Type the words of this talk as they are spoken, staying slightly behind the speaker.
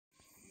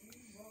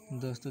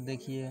दोस्तों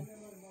देखिए,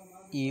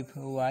 if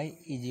y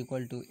is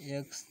equal to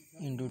x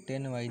into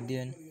 10y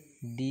then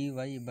D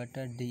Y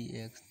बटा D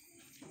x.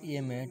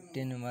 ये में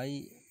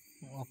 10y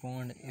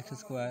upon x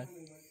square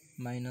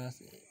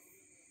minus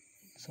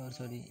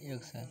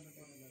x है,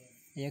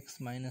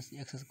 x minus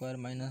x square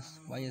minus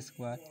Y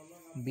square.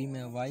 B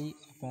में y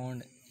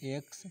upon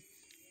x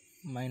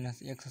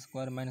minus x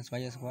square minus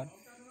Y square.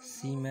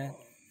 सी में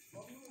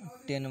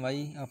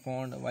 10y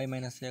upon Y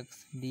minus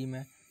x. D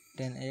में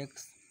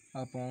 10x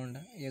upon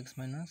x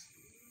minus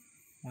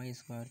Y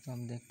square. तो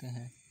हम देखते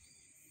हैं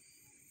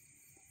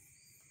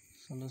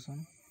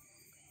solution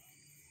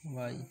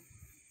y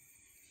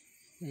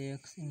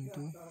x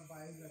into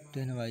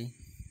 10y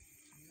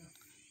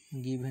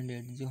given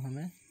date जो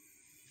हमें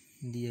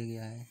दिया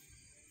गया है।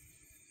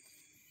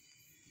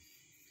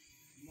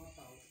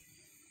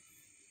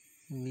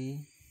 वी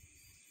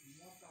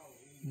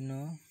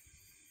नो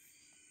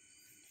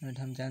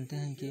हम जानते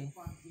हैं कि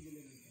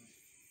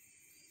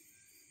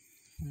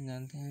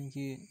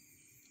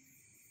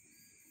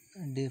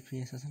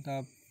डिफरेंशिएशन का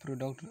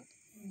प्रोडक्ट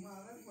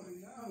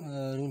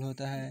रूल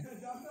होता है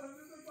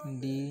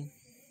डी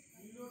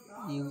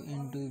यू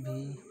इंटू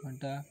वी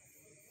बटा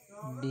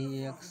डी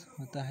एक्स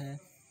होता है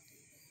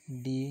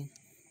D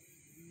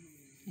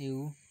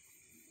you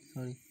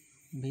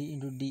we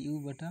into D you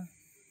बटा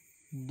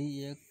D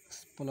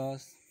x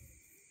plus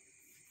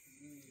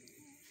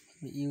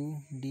U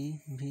D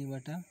we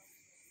बटा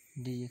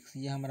डी एक्स।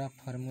 ये हमारा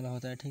फार्मूला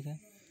होता है, ठीक है।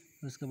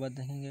 उसके बाद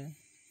देखेंगे,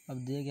 अब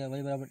दिया गया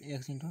y बराबर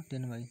एक्स इंटू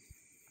 10y,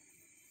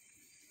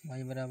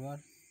 y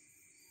बराबर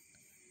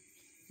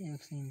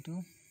एक्स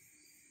इंटू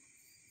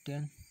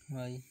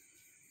 10y।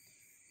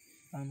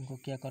 हमको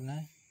क्या करना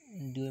है,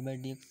 D Y by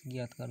D x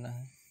ज्ञात करना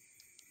है,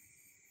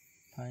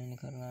 फाइंड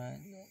करना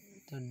है।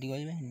 तो D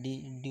Y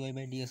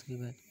by D x की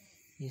वैल्यू,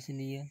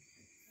 इसलिए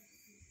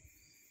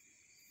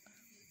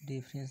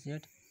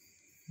differentiate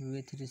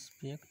with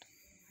respect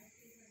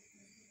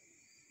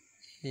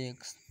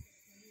x,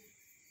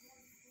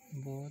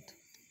 both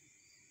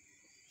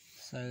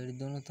side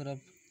दोनों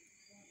तरफ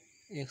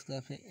एक्स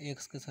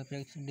के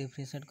सापेक्ष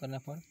डिफरेंशिएट करने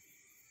पर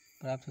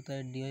प्राप्त होता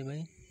है D Y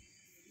by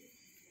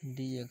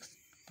D x.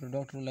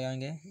 Product rule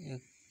लगाएंगे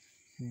एक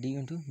डी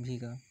इंटू वी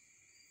का,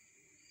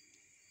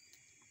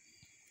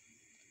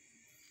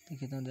 तो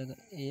कितना हो जाएगा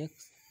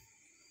x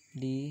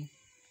D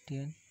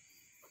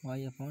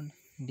 10y upon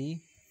D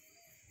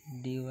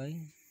Y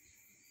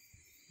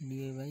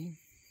by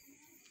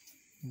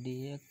D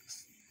x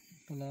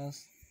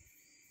plus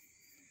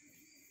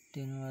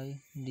 10y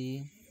D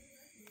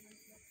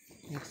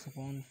x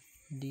upon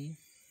D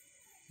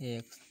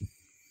x.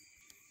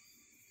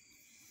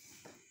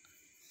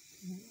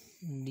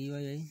 D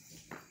Y by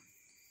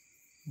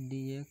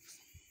D x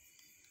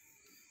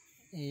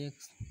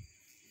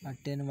और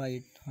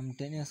 10y, हम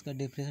 10x का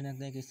डिफरेंशिएट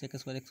रखते हैं कि सेक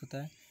स्क्वायर एक्स होता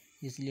है,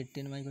 इसलिए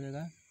 10y हो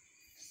जाएगा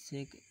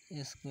सेक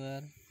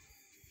स्क्वायर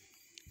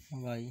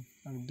वाई।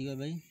 अब D Y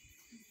by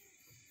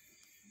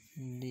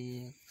D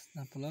x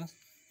plus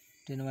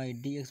 10y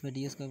D x by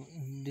D x का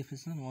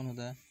डिफरेंशिएशन 1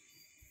 होता है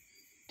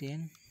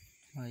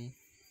 10y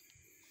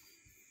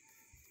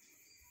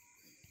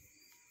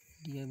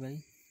D Y by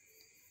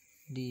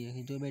D x.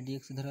 जो बाई डी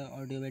एक्स इधर है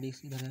और D Y by D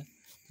x इधर है,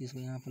 तो इसको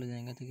यहाँ पर ले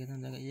जाएंगे, तो कितना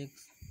हो जाएगा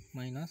x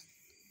minus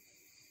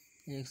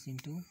x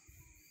into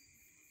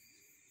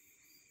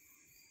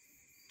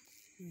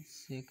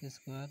sec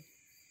square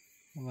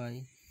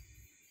Y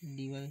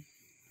D Y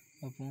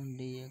upon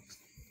D x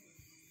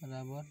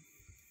बराबर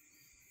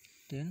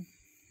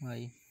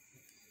 10y।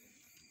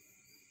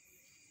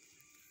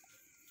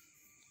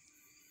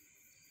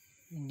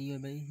 D Y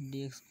by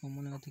D x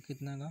common होगा तो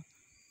कितना का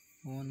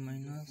 1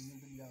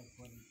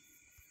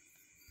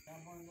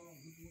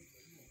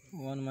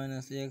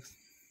 minus x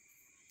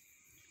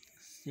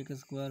sec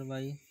square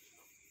Y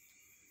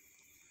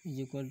is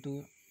equal to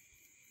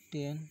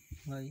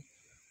 10y।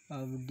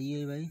 अब D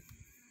Y by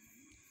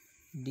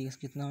D x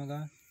कितना होगा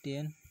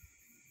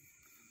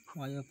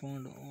 10y upon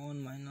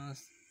 1 minus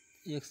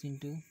x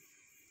into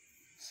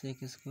sec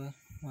square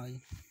Y.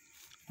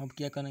 अब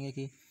क्या करेंगे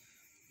कि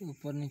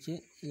ऊपर नीचे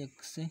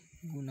एक से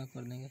गुना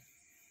कर देंगे।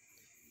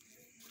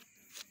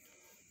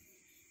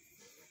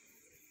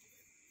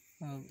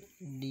 अब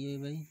D Y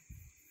by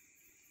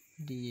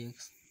D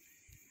x,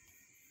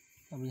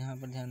 अब यहाँ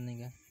पर ध्यान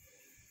देंगे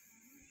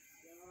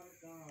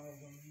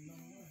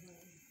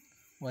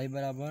y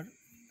बराबर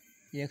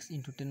एक्स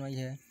इंटू 10y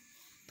है,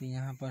 तो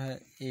यहाँ पर है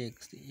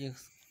एक्स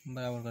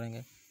बराबर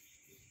करेंगे,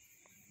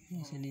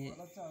 इसलिए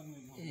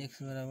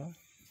एक्स बराबर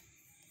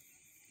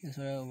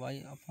वाई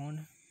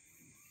अपॉन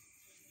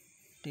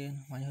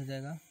 10y हो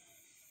जाएगा।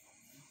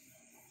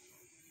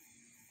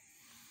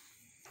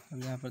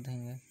 अब यहाँ पर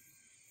देखेंगे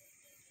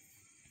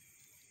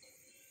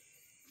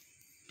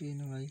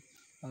 10y,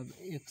 अब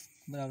x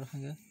बराबर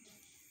रखेंगे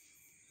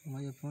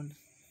y अपॉन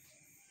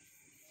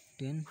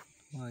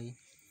 10y।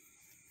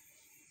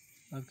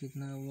 अब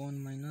कितना 1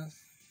 minus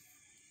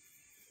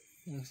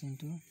x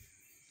into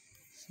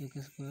sec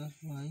square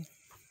Y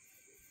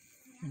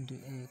into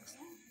x.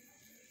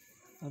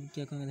 अब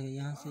क्या करेंगे,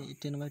 यहाँ से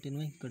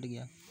 10y कट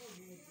गया,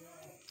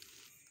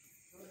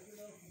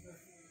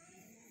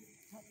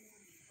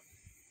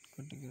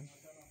 कटेगा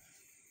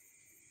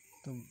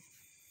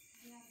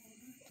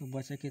तो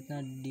बचा कितना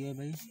dy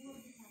बाई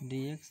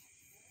dx,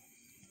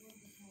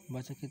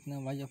 बचा कितना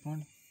y upon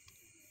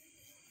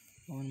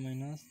 1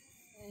 minus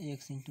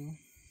x into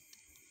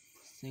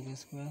sec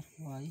square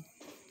y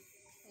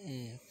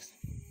x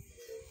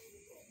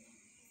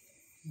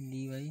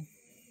dy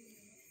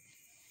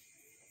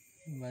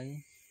by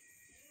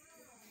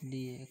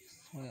dx।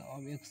 और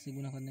अब x से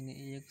गुना कर देंगे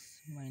x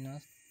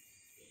minus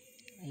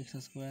x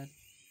square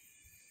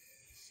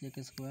sec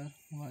square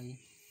y।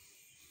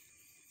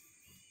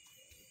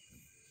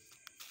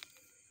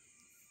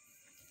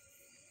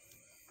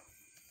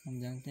 हम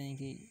जानते हैं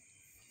कि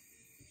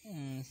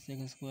sec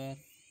square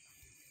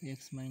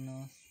x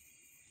minus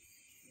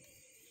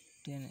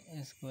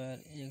 10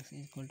 square x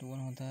equal to 1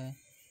 होता है,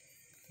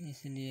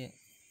 इसलिए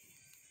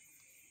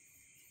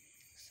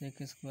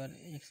सेक स्क्वायर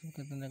एक्स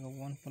कितना जाएगा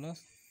 1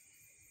 प्लस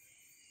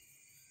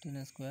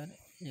 10 स्क्वायर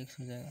एक्स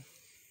हो जाएगा।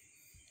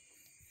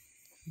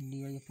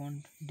 D Y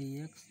upon D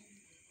x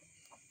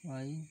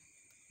Y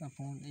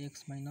upon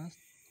x minus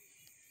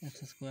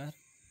x square.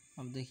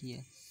 अब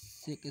देखिए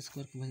सेक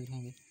स्क्वायर की वैल्यू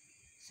रखेंगे,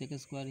 सेक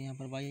स्क्वायर यहाँ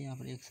पर वाई है, यहाँ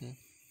पर एक्स है,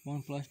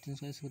 1 प्लस 10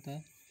 स्क्वायर होता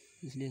है,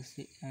 इसलिए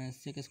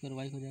सेक स्क्वायर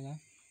वाई हो जाएगा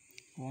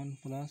 1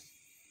 प्लस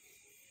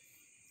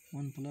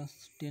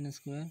 10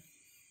 स्क्वायर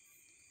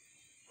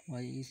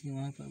वाई, इसलिए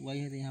वहाँ पर वाई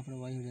है तो यहाँ पर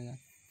वाई हो जाएगा।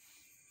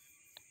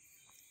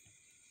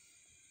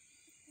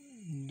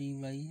 D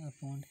Y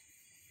upon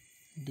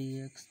D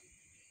x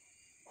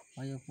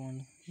Y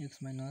upon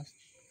x minus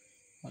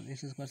और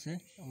एक्स स्क्वायर से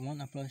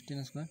 1 प्लस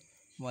 10 स्क्वायर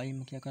वाई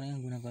में क्या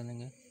करेंगे गुना कर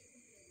देंगे,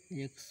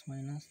 x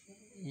minus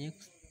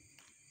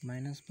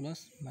plus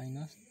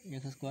minus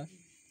x square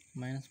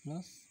minus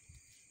plus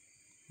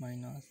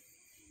minus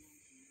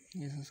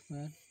x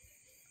square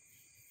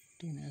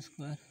 10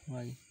 square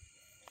Y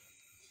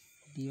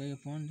D Y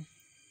upon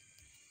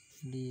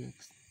D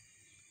x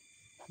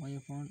Y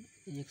upon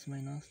x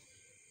minus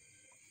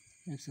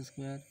x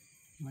square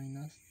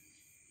minus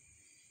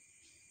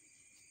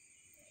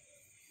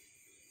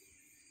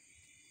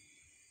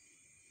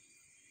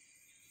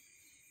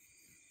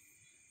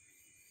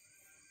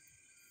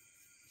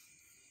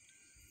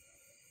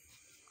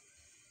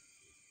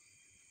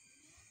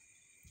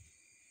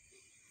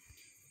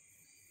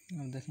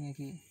अब देखेंगे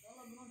कि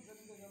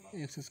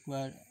x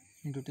square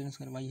into 10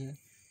 square Y है,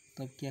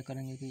 तब क्या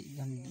करेंगे कि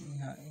हम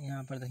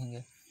यहाँ पर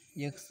देखेंगे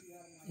x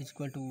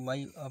equal to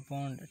Y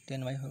upon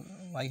 10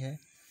 Y है,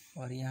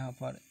 और यहाँ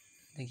पर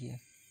देखिए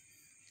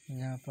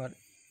यहाँ पर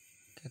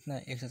कितना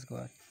है एक्स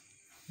स्क्वायर,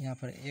 यहाँ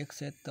पर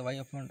एक्स है तो वाई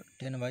अपॉन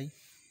 10 वाई,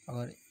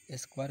 अगर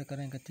स्क्वायर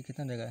करेंगे तो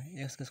कितना देगा,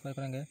 एक्स का स्क्वायर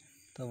करेंगे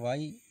तो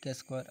वाई का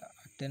स्क्वायर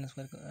 10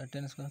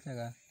 स्क्वायर हो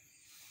जाएगा।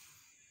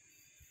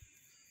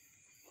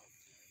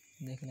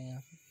 देख लें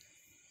यहाँ पर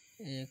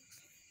एक्स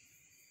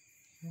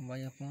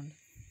वाई अपॉन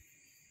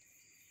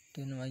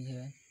 10 वाई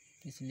है,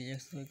 इसलिए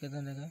एक्स स्क्वायर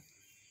कितना देगा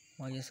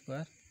वाई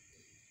स्क्वायर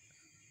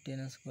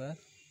 10 स्क्वायर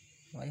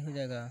वाई हो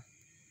जाएगा।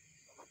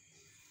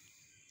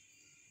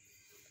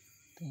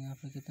 तो यहाँ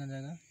पे कितना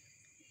जाएगा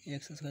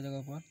एक्स स्क्वायर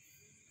जगह पर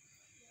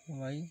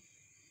Y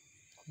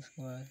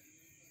square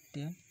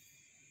 10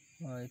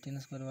 Y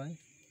 10 square Y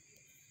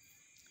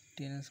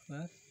 10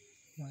 square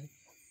Y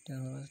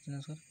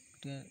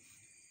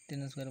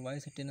 10 square Y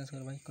से 10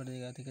 स्क्वायर वाई कट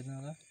देगा, तो कितना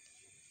होगा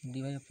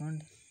D Y upon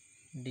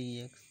D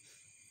x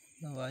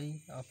Y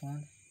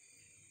upon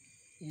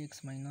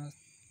x minus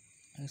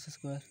x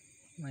square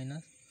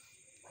minus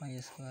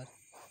Y square.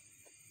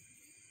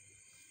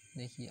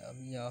 देखिए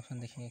अब ये ऑप्शन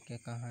देखेंगे क्या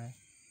कहाँ है,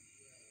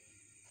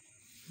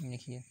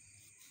 देखिए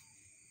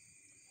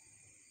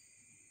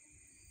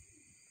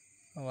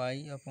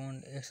Y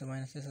upon x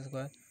minus x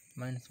square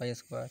minus Y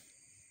square,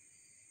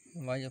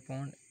 Y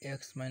upon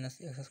x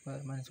minus x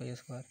square minus Y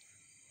square,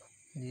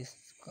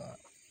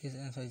 this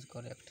answer is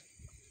correct.